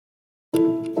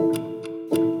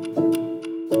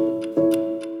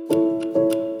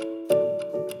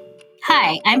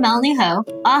Hi, I'm Melanie Ho,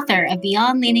 author of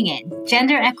Beyond Leaning In,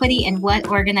 Gender Equity and What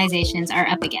Organizations Are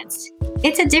Up Against.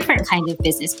 It's a different kind of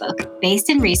business book, based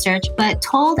in research, but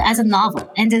told as a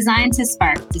novel and designed to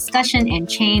spark discussion and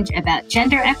change about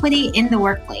gender equity in the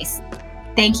workplace.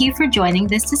 Thank you for joining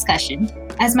this discussion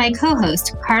as my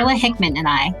co-host, Carla Hickman, and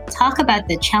I talk about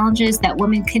the challenges that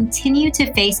women continue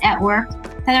to face at work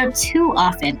that are too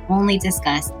often only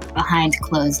discussed behind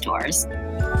closed doors.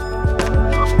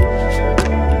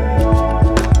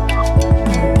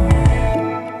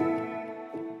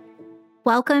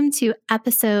 Welcome to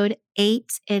episode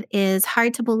 8. It is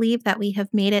hard to believe that we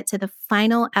have made it to the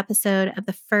final episode of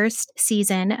the first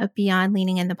season of Beyond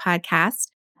Leaning In the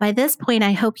podcast. By this point,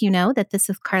 I hope you know that this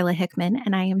is Carla Hickman,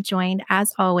 and I am joined,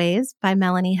 as always, by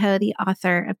Melanie Ho, the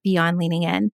author of Beyond Leaning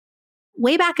In.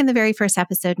 Way back in the very first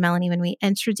episode, Melanie, when we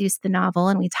introduced the novel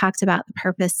and we talked about the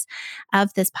purpose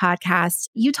of this podcast,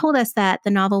 you told us that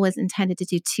the novel was intended to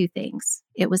do two things.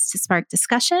 It was to spark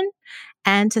discussion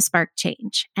and to spark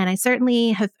change. And I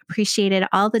certainly have appreciated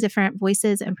all the different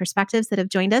voices and perspectives that have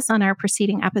joined us on our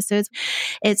preceding episodes.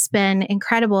 It's been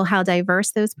incredible how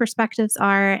diverse those perspectives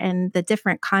are and the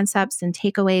different concepts and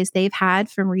takeaways they've had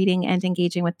from reading and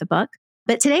engaging with the book.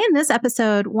 But today in this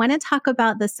episode, I want to talk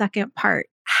about the second part.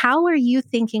 How are you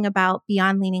thinking about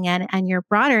Beyond Leaning In and your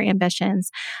broader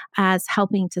ambitions as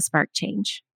helping to spark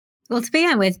change? Well, to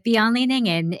begin with, Beyond Leaning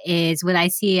In is what I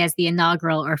see as the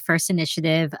inaugural or first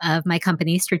initiative of my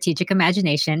company, Strategic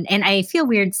Imagination. And I feel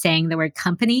weird saying the word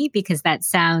company because that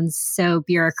sounds so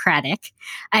bureaucratic.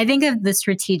 I think of the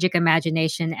Strategic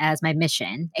Imagination as my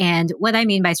mission. And what I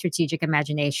mean by strategic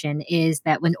imagination is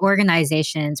that when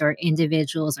organizations or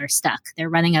individuals are stuck, they're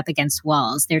running up against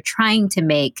walls, they're trying to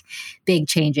make big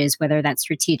changes, whether that's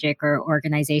strategic or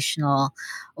organizational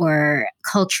or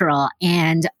cultural,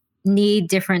 and need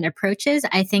different approaches.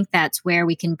 I think that's where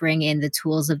we can bring in the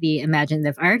tools of the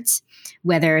imaginative arts,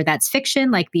 whether that's fiction,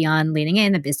 like Beyond Leaning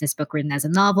In, a business book written as a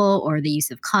novel, or the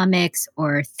use of comics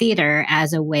or theater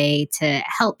as a way to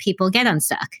help people get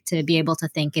unstuck, to be able to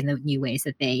think in the new ways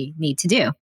that they need to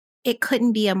do. It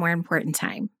couldn't be a more important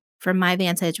time. From my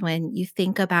vantage, when you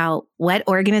think about what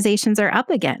organizations are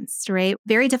up against, right?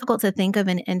 Very difficult to think of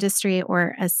an industry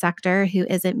or a sector who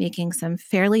isn't making some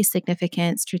fairly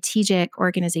significant strategic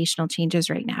organizational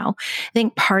changes right now. I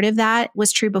think part of that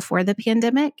was true before the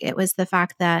pandemic. It was the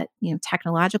fact that,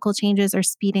 technological changes are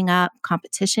speeding up,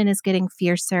 competition is getting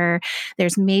fiercer.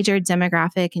 There's major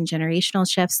demographic and generational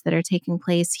shifts that are taking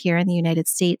place here in the United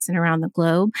States and around the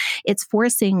globe. It's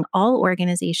forcing all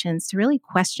organizations to really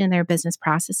question their business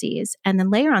processes. And then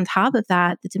layer on top of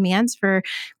that, the demands for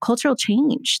cultural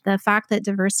change, the fact that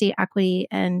diversity, equity,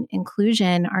 and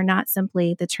inclusion are not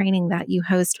simply the training that you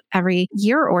host every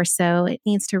year or so. It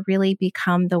needs to really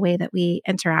become the way that we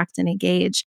interact and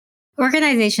engage.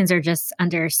 Organizations are just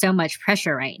under so much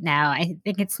pressure right now. I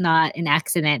think it's not an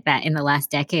accident that in the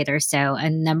last decade or so, a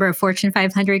number of Fortune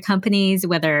 500 companies,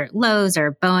 whether Lowe's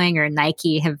or Boeing or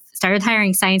Nike, have started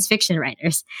hiring science fiction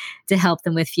writers to help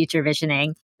them with future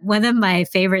visioning. One of my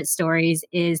favorite stories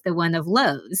is the one of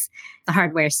Lowe's, the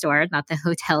hardware store, not the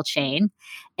hotel chain.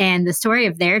 And the story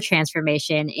of their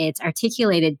transformation, it's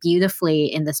articulated beautifully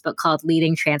in this book called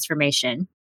Leading Transformation.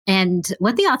 And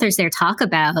what the authors there talk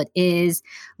about is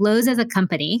Lowe's as a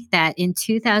company that in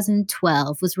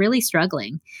 2012 was really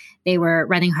struggling. They were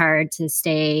running hard to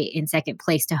stay in second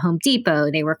place to Home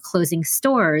Depot. They were closing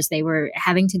stores. They were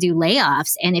having to do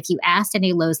layoffs. And if you asked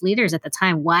any Lowe's leaders at the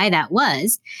time why that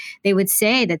was, they would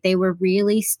say that they were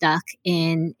really stuck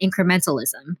in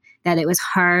incrementalism, that it was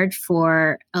hard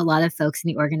for a lot of folks in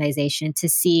the organization to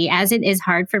see, as it is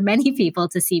hard for many people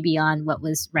to see beyond what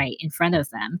was right in front of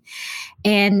them.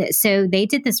 And so they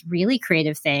did this really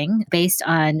creative thing based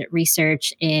on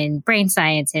research in brain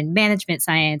science and management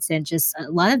science and just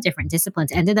a lot of different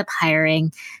disciplines, ended up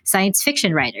hiring science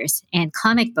fiction writers and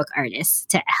comic book artists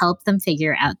to help them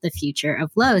figure out the future of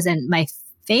Lowe's. And my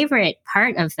favorite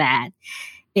part of that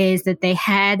is that they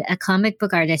had a comic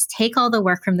book artist take all the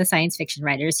work from the science fiction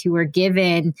writers who were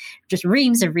given just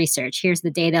reams of research. Here's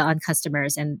the data on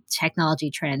customers and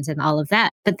technology trends and all of that.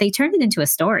 But they turned it into a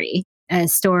story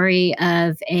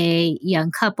of a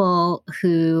young couple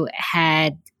who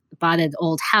had bought an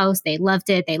old house. They loved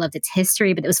it. They loved its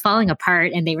history, but it was falling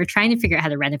apart and they were trying to figure out how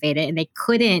to renovate it and they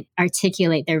couldn't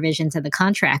articulate their vision to the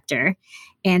contractor.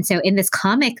 And so in this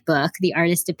comic book, the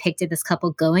artist depicted this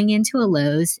couple going into a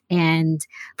Lowe's and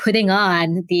putting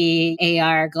on the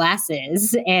AR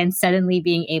glasses and suddenly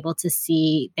being able to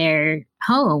see their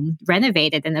home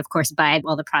renovated and of course buy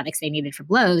all the products they needed from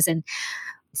Lowe's. And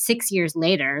 6 years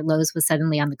later, Lowe's was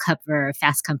suddenly on the cover of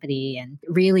Fast Company and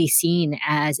really seen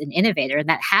as an innovator. And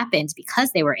that happened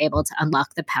because they were able to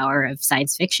unlock the power of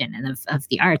science fiction and of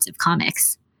the arts of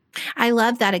comics. I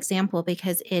love that example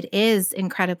because it is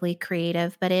incredibly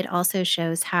creative, but it also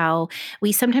shows how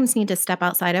we sometimes need to step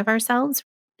outside of ourselves.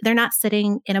 They're not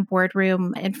sitting in a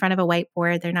boardroom in front of a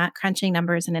whiteboard. They're not crunching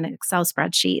numbers in an Excel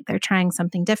spreadsheet. They're trying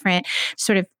something different,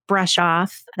 sort of brush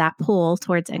off that pull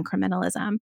towards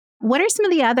incrementalism. What are some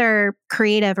of the other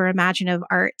creative or imaginative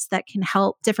arts that can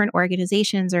help different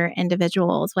organizations or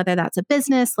individuals, whether that's a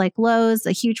business like Lowe's,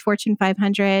 a huge Fortune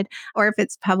 500, or if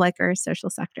it's public or social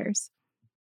sectors?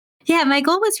 Yeah, my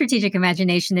goal with strategic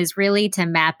imagination is really to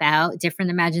map out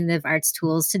different imaginative arts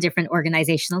tools to different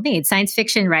organizational needs. Science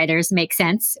fiction writers make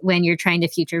sense when you're trying to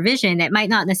future vision. It might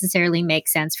not necessarily make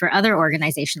sense for other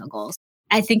organizational goals.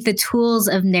 I think the tools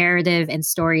of narrative and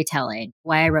storytelling,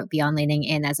 why I wrote Beyond Leaning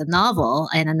In as a novel,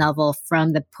 and a novel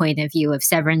from the point of view of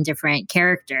 7 different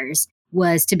characters,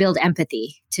 was to build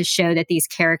empathy, to show that these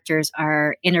characters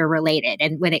are interrelated.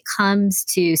 And when it comes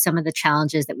to some of the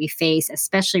challenges that we face,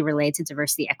 especially related to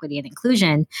diversity, equity, and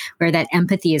inclusion, where that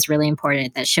empathy is really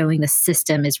important, that showing the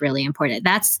system is really important,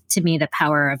 that's to me the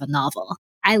power of a novel.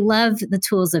 I love the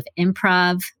tools of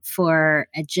improv for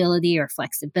agility or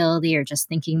flexibility or just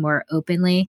thinking more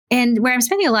openly. And where I'm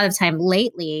spending a lot of time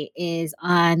lately is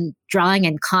on drawing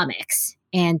in comics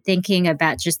and thinking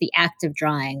about just the act of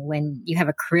drawing when you have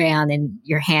a crayon in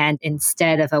your hand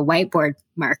instead of a whiteboard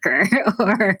marker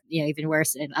or, even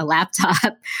worse, a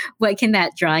laptop. What can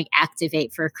that drawing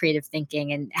activate for creative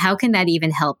thinking? And how can that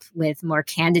even help with more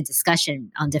candid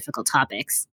discussion on difficult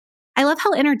topics? I love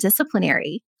how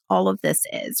interdisciplinary all of this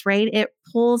is, right? It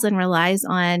pulls and relies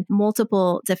on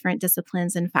multiple different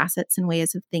disciplines and facets and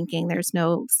ways of thinking. There's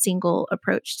no single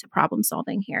approach to problem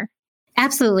solving here.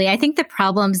 Absolutely. I think the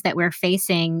problems that we're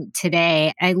facing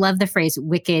today, I love the phrase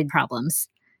wicked problems.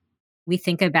 We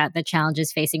think about the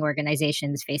challenges facing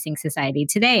organizations, facing society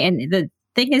today. And the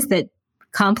thing is that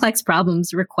complex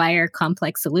problems require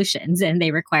complex solutions, and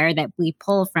they require that we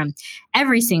pull from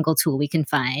every single tool we can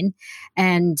find.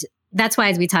 And that's why,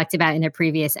 as we talked about in a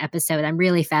previous episode, I'm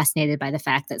really fascinated by the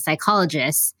fact that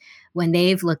psychologists, when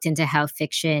they've looked into how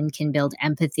fiction can build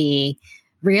empathy,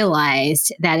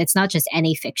 realized that it's not just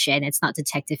any fiction. It's not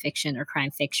detective fiction or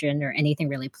crime fiction or anything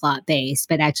really plot based,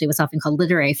 but actually what's often called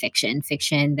literary fiction,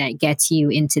 fiction that gets you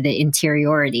into the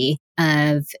interiority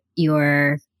of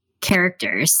your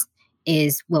characters,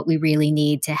 is what we really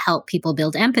need to help people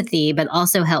build empathy, but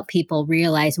also help people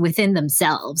realize within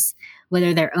themselves what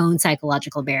are their own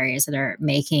psychological barriers that are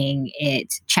making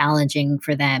it challenging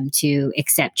for them to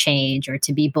accept change or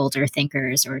to be bolder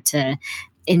thinkers or to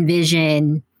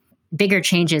envision bigger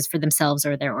changes for themselves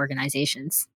or their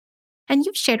organizations. And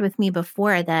you've shared with me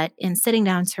before that in sitting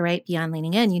down to write Beyond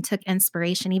Leaning In, you took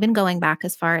inspiration, even going back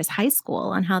as far as high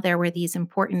school, on how there were these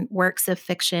important works of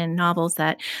fiction, novels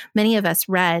that many of us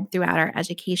read throughout our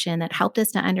education that helped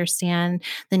us to understand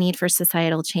the need for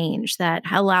societal change, that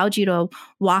allowed you to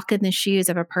walk in the shoes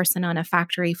of a person on a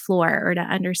factory floor, or to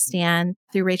understand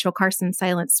through Rachel Carson's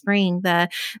Silent Spring, the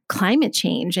climate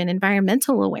change and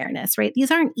environmental awareness, right? These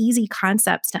aren't easy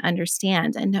concepts to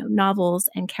understand, and novels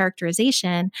and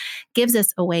characterization gives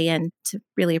us a way in to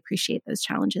really appreciate those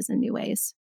challenges in new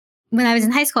ways. When I was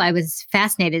in high school, I was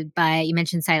fascinated by, you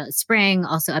mentioned Silent Spring,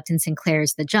 also Upton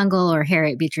Sinclair's The Jungle, or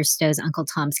Harriet Beecher Stowe's Uncle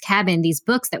Tom's Cabin, these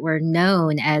books that were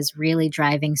known as really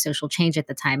driving social change at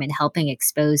the time and helping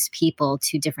expose people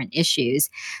to different issues.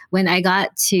 When I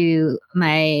got to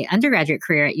my undergraduate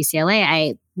career at UCLA,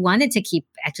 I wanted to keep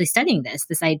actually studying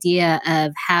this idea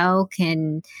of how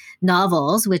can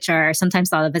novels, which are sometimes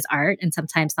thought of as art and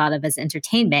sometimes thought of as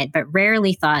entertainment, but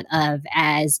rarely thought of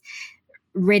as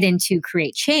written to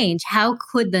create change, how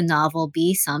could the novel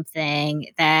be something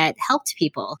that helped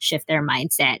people shift their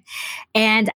mindset?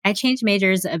 And I changed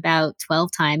majors about 12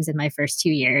 times in my first 2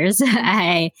 years.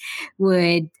 I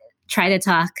would try to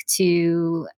talk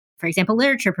to, for example,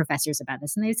 literature professors about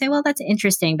this, and they would say, well, that's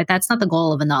interesting, but that's not the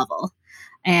goal of a novel.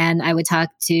 And I would talk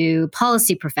to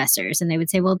policy professors and they would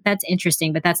say, well, that's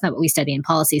interesting, but that's not what we study in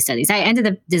policy studies. I ended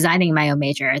up designing my own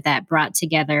major that brought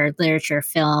together literature,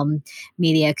 film,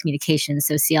 media, communication,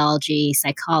 sociology,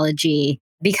 psychology,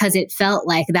 because it felt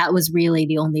like that was really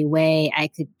the only way I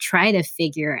could try to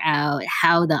figure out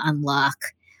how to unlock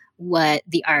what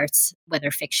the arts, whether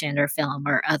fiction or film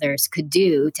or others, could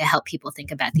do to help people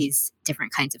think about these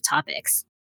different kinds of topics.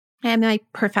 In my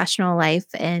professional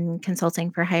life in consulting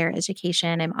for higher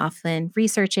education, I'm often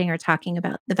researching or talking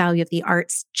about the value of the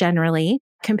arts generally.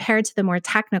 compared to the more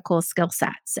technical skill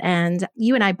sets. And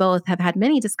you and I both have had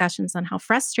many discussions on how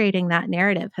frustrating that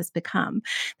narrative has become,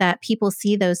 that people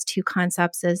see those two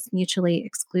concepts as mutually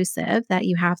exclusive, that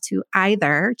you have to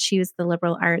either choose the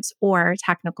liberal arts or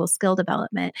technical skill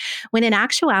development. When in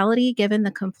actuality, given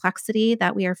the complexity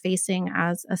that we are facing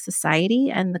as a society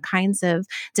and the kinds of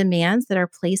demands that are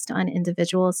placed on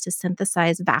individuals to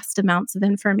synthesize vast amounts of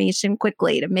information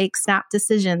quickly, to make snap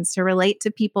decisions, to relate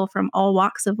to people from all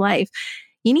walks of life,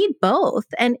 you need both.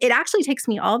 And it actually takes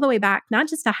me all the way back, not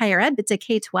just to higher ed, but to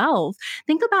K-12.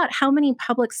 Think about how many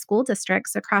public school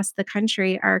districts across the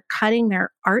country are cutting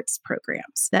their arts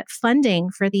programs, that funding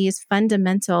for these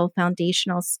fundamental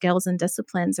foundational skills and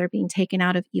disciplines are being taken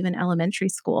out of even elementary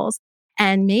schools.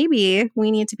 And maybe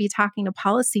we need to be talking to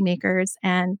policymakers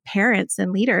and parents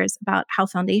and leaders about how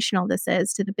foundational this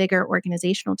is to the bigger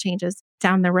organizational changes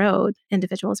down the road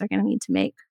individuals are going to need to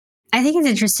make. I think it's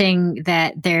interesting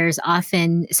that there's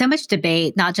often so much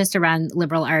debate, not just around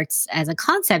liberal arts as a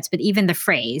concept, but even the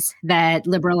phrase that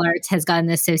liberal arts has gotten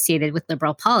associated with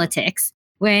liberal politics,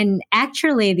 when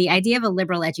actually the idea of a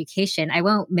liberal education, I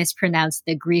won't mispronounce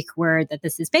the Greek word that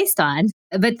this is based on,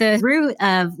 but the root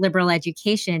of liberal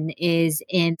education is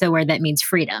in the word that means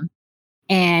freedom.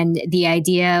 And the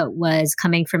idea was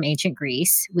coming from ancient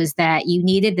Greece, was that you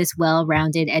needed this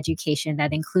well-rounded education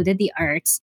that included the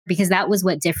arts, because that was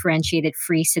what differentiated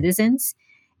free citizens.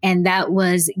 And that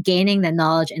was gaining the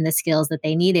knowledge and the skills that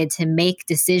they needed to make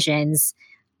decisions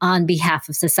on behalf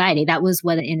of society. That was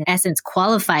what, in essence,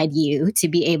 qualified you to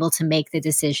be able to make the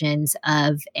decisions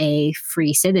of a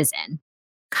free citizen.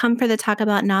 Come for the Talk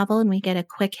About novel, and we get a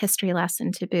quick history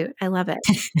lesson to boot. I love it.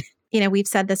 We've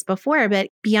said this before, but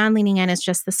Beyond Leaning In is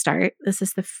just the start. This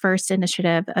is the first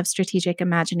initiative of Strategic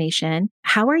Imagination.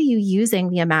 How are you using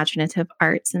the imaginative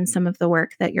arts in some of the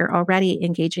work that you're already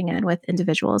engaging in with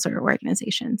individuals or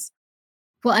organizations?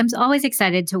 Well, I'm always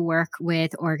excited to work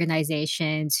with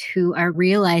organizations who are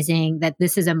realizing that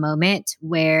this is a moment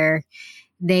where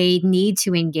they need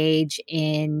to engage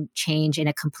in change in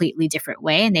a completely different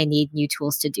way, and they need new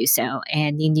tools to do so,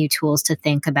 and need new tools to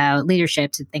think about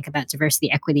leadership, to think about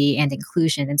diversity, equity, and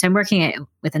inclusion. And so I'm working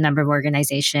with a number of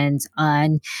organizations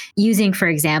on using, for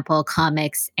example,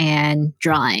 comics and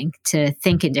drawing to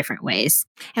think in different ways.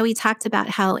 And we talked about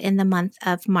how in the month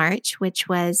of March, which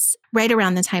was right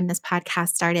around the time this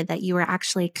podcast started, that you were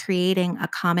actually creating a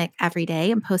comic every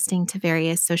day and posting to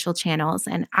various social channels.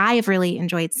 And I have really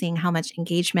enjoyed seeing how much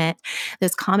engagement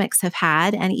those comics have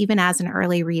had. And even as an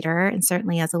early reader, and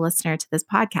certainly as a listener to this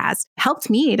podcast, helped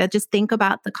me to just think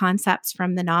about the concepts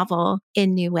from the novel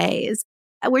in new ways.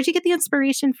 Where'd you get the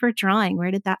inspiration for drawing?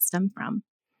 Where did that stem from?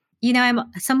 I'm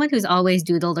someone who's always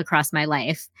doodled across my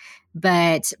life,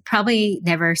 but probably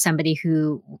never somebody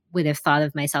who would have thought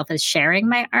of myself as sharing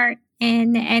my art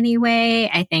in any way.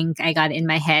 I think I got in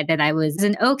my head that I was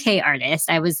an okay artist.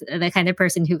 I was the kind of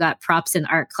person who got props in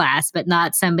art class, but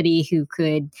not somebody who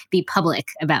could be public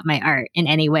about my art in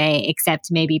any way,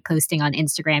 except maybe posting on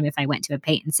Instagram if I went to a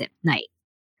paint and sip night.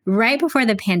 Right before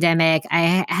the pandemic,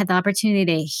 I had the opportunity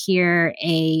to hear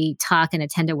a talk and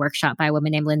attend a workshop by a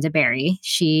woman named Linda Berry.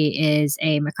 She is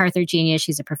a MacArthur genius.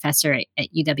 She's a professor at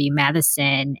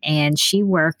UW-Madison, and she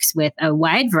works with a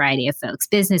wide variety of folks,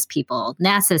 business people,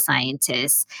 NASA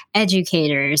scientists,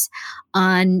 educators,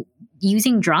 on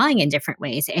using drawing in different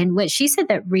ways. And what she said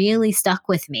that really stuck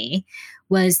with me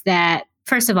was that,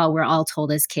 first of all, we're all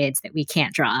told as kids that we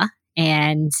can't draw,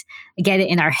 and get it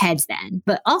in our heads then.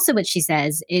 But also what she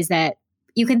says is that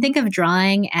you can think of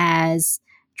drawing as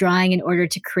drawing in order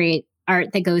to create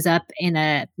art that goes up in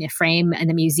a frame in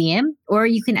a museum, or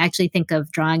you can actually think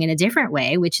of drawing in a different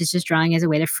way, which is just drawing as a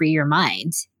way to free your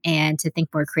mind and to think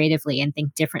more creatively and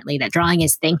think differently, that drawing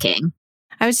is thinking.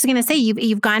 I was just going to say,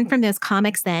 you've gone from those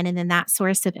comics then, and then that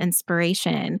source of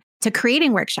inspiration, to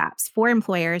creating workshops for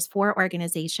employers, for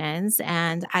organizations.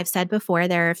 And I've said before,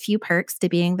 there are a few perks to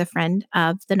being the friend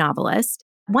of the novelist.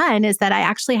 One is that I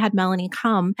actually had Melanie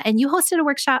come, and you hosted a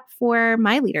workshop for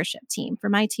my leadership team, for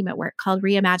my team at work, called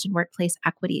Reimagine Workplace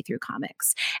Equity Through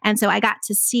Comics. And so I got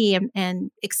to see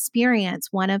and experience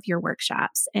one of your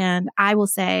workshops. And I will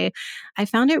say, I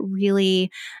found it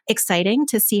really exciting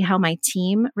to see how my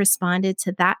team responded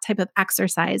to that type of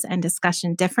exercise and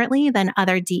discussion differently than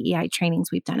other DEI trainings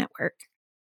we've done at work.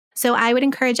 So I would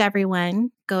encourage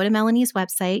everyone, go to Melanie's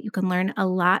website. You can learn a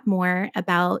lot more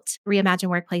about Reimagine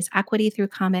Workplace Equity through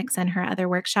comics and her other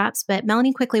workshops. But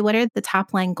Melanie, quickly, what are the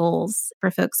top line goals for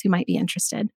folks who might be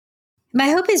interested? My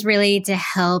hope is really to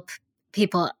help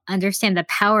people understand the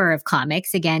power of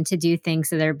comics, again, to do things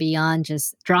that are beyond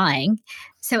just drawing.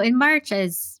 So in March,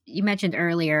 as you mentioned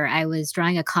earlier, I was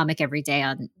drawing a comic every day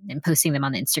and posting them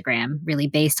on Instagram, really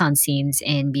based on scenes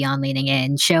in Beyond Leaning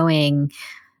In, showing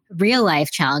real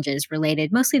life challenges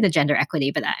related mostly to gender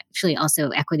equity, but actually also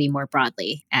equity more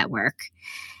broadly at work.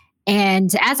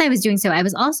 And as I was doing so, I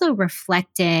was also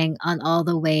reflecting on all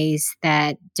the ways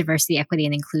that diversity, equity,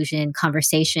 and inclusion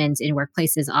conversations in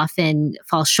workplaces often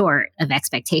fall short of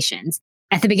expectations.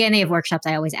 At the beginning of workshops,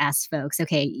 I always ask folks,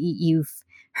 okay, you've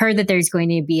heard that there's going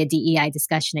to be a DEI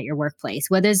discussion at your workplace.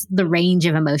 What is the range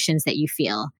of emotions that you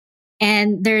feel?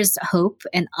 And there's hope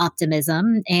and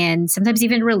optimism and sometimes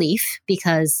even relief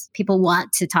because people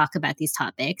want to talk about these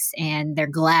topics and they're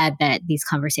glad that these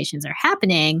conversations are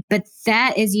happening. But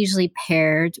that is usually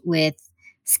paired with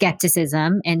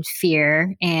skepticism and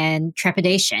fear and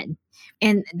trepidation.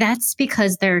 And that's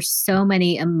because there's so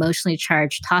many emotionally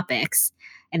charged topics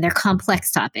and they're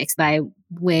complex topics by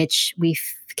which we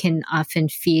can often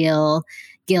feel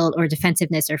guilt or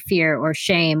defensiveness or fear or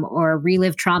shame or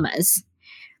relive traumas,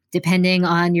 depending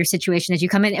on your situation as you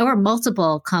come in, or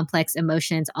multiple complex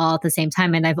emotions all at the same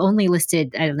time. And I've only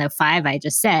listed, 5 I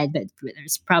just said, but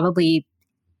there's probably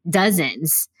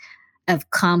dozens of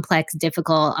complex,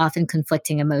 difficult, often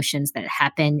conflicting emotions that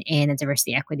happen in a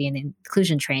diversity, equity, and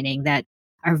inclusion training that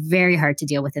are very hard to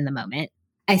deal with in the moment.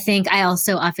 I think I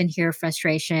also often hear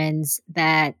frustrations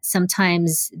that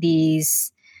sometimes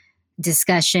these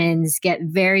discussions get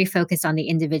very focused on the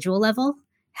individual level.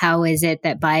 How is it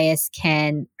that bias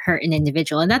can hurt an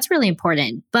individual? And that's really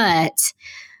important. But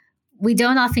we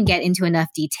don't often get into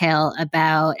enough detail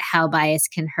about how bias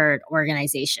can hurt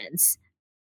organizations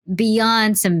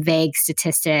beyond some vague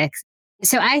statistics.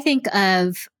 So I think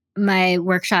of my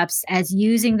workshops as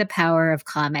using the power of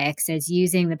comics, as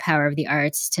using the power of the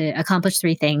arts to accomplish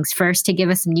 3 things. First, to give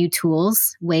us some new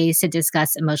tools, ways to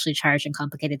discuss emotionally charged and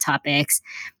complicated topics.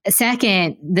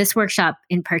 Second, this workshop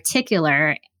in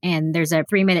particular, and there's a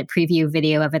 3-minute preview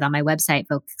video of it on my website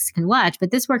folks can watch,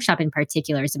 but this workshop in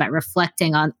particular is about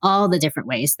reflecting on all the different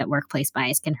ways that workplace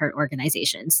bias can hurt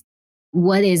organizations.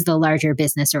 What is the larger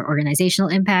business or organizational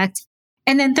impact?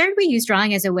 And then third, we use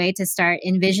drawing as a way to start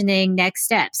envisioning next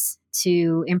steps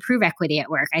to improve equity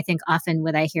at work. I think often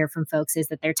what I hear from folks is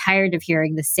that they're tired of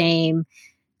hearing the same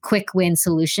quick win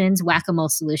solutions, whack-a-mole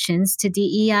solutions to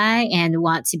DEI and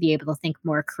want to be able to think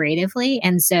more creatively.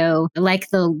 And so like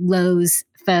the Lowe's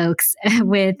folks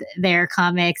with their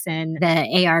comics and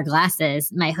the AR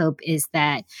glasses, my hope is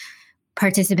that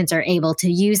participants are able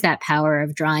to use that power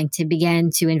of drawing to begin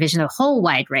to envision a whole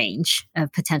wide range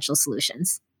of potential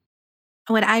solutions.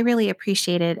 What I really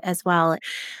appreciated as well,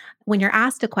 when you're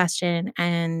asked a question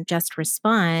and just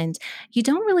respond, you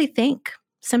don't really think.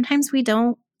 Sometimes we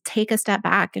don't take a step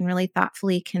back and really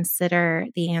thoughtfully consider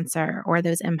the answer or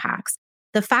those impacts.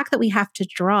 The fact that we have to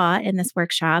draw in this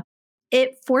workshop,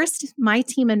 it forced my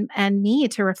team and me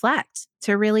to reflect,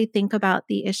 to really think about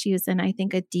the issues in, I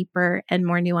think, a deeper and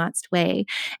more nuanced way.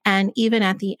 And even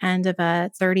at the end of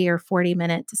a 30 or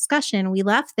 40-minute discussion, we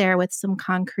left there with some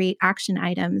concrete action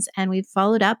items, and we've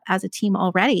followed up as a team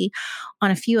already on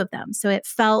a few of them. So it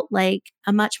felt like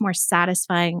a much more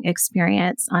satisfying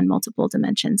experience on multiple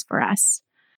dimensions for us.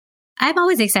 I'm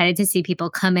always excited to see people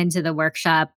come into the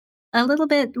workshop a little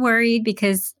bit worried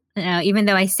because even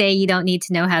though I say you don't need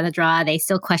to know how to draw, they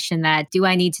still question that. Do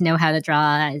I need to know how to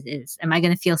draw? Am I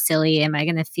going to feel silly? Am I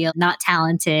going to feel not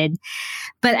talented?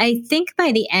 But I think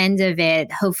by the end of it,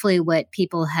 hopefully what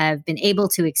people have been able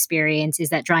to experience is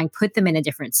that drawing put them in a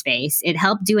different space. It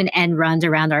helped do an end run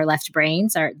around our left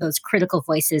brains, those critical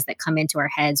voices that come into our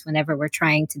heads whenever we're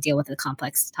trying to deal with a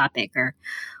complex topic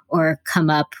or come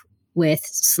up with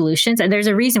solutions. And there's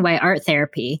a reason why art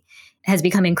therapy has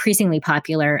become increasingly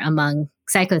popular among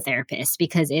psychotherapists,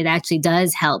 because it actually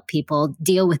does help people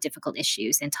deal with difficult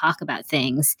issues and talk about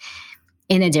things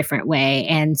in a different way.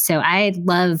 And so I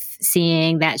love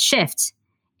seeing that shift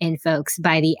in folks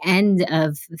by the end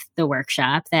of the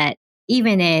workshop, that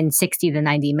even in 60 to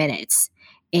 90 minutes,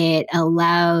 it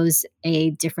allows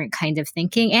a different kind of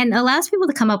thinking and allows people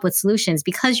to come up with solutions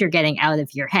because you're getting out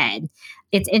of your head.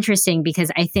 It's interesting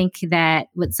because I think that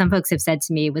what some folks have said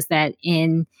to me was that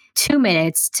in 2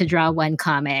 minutes to draw one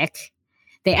comic,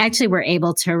 they actually were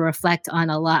able to reflect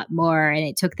on a lot more, and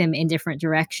it took them in different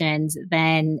directions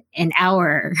than an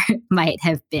hour might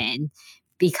have been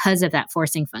because of that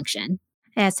forcing function.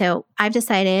 Yeah, so I've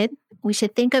decided we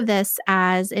should think of this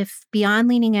as if Beyond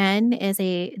Leaning In is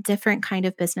a different kind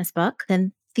of business book,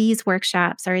 then these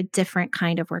workshops are a different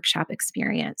kind of workshop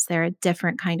experience. They're a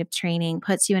different kind of training,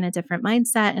 puts you in a different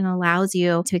mindset and allows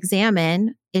you to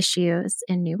examine issues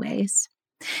in new ways.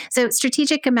 So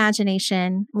strategic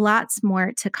imagination, lots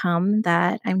more to come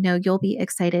that I know you'll be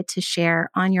excited to share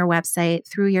on your website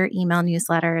through your email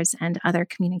newsletters and other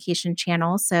communication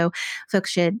channels. So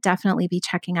folks should definitely be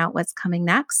checking out what's coming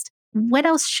next. What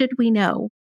else should we know,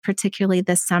 particularly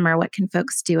this summer? What can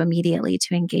folks do immediately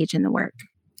to engage in the work?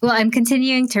 Well, I'm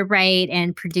continuing to write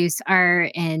and produce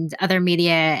art and other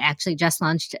media. Actually just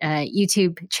launched a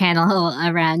YouTube channel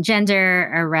around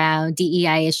gender, around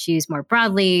DEI issues more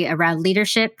broadly, around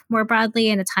leadership more broadly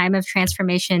in a time of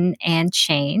transformation and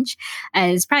change.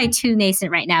 It's probably too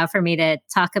nascent right now for me to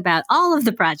talk about all of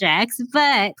the projects,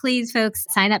 but please, folks,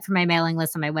 sign up for my mailing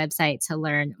list on my website to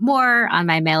learn more. On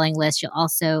my mailing list, you'll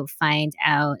also find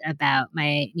out about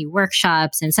my new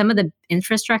workshops and some of the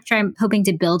infrastructure I'm hoping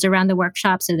to build around the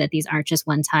workshops so that these aren't just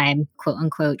one-time quote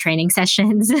unquote training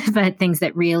sessions, but things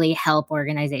that really help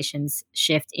organizations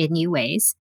shift in new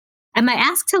ways. And my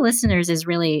ask to listeners is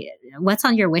really, what's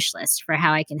on your wish list for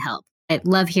how I can help? I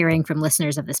love hearing from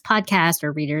listeners of this podcast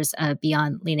or readers of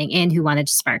Beyond Leaning In who wanted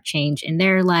to spark change in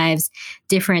their lives,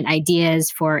 different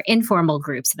ideas for informal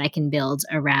groups that I can build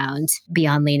around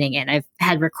Beyond Leaning In. I've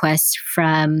had requests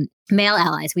from male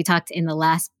allies. We talked in the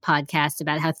last podcast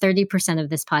about how 30% of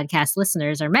this podcast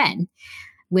listeners are men,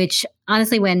 which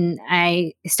honestly, when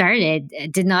I started,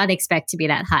 did not expect to be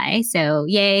that high. So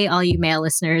yay, all you male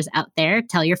listeners out there,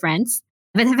 tell your friends.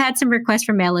 But I've had some requests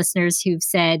from male listeners who've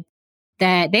said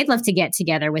that they'd love to get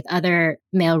together with other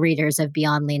male readers of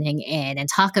Beyond Leaning In and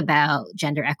talk about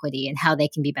gender equity and how they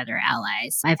can be better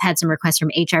allies. I've had some requests from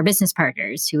HR business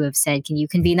partners who have said, can you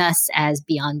convene us as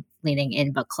Beyond Leaning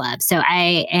In book club? So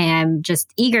I am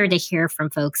just eager to hear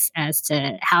from folks as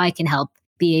to how I can help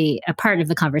be a part of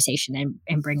the conversation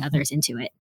and bring others into it.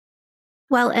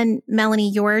 Well, and Melanie,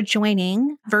 you're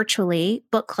joining virtually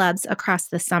book clubs across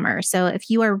the summer. So if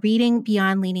you are reading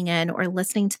Beyond Leaning In or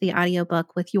listening to the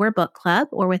audiobook with your book club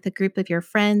or with a group of your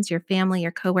friends, your family,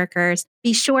 your coworkers,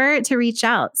 be sure to reach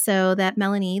out so that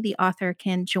Melanie, the author,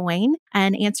 can join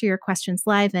and answer your questions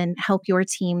live and help your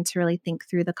team to really think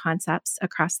through the concepts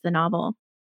across the novel.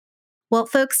 Well,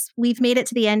 folks, we've made it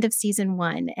to the end of season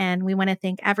 1, and we want to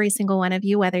thank every single one of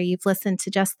you, whether you've listened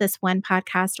to just this one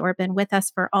podcast or been with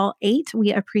us for all 8.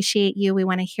 We appreciate you. We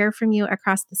want to hear from you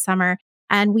across the summer,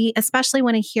 and we especially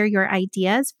want to hear your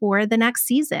ideas for the next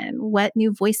season. What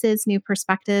new voices, new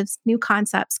perspectives, new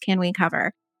concepts can we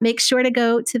cover? Make sure to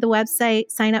go to the website,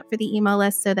 sign up for the email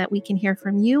list so that we can hear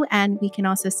from you, and we can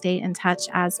also stay in touch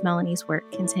as Melanie's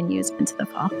work continues into the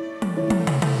fall.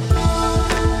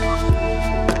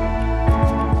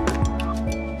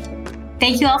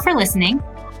 Thank you all for listening.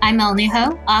 I'm Melanie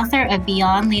Ho, author of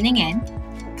Beyond Leaning In.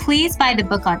 Please buy the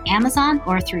book on Amazon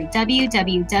or through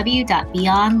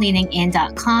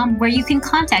www.beyondleaningin.com, where you can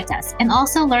contact us and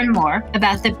also learn more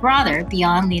about the broader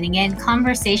Beyond Leaning In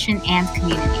conversation and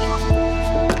community.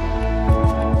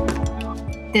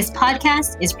 This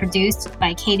podcast is produced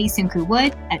by Katie Sunku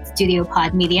Wood at Studio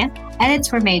Pod Media.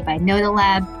 Edits were made by Noda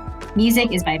Lab.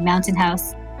 Music is by Mountain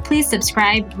House. Please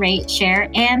subscribe, rate, share,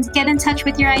 and get in touch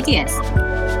with your ideas.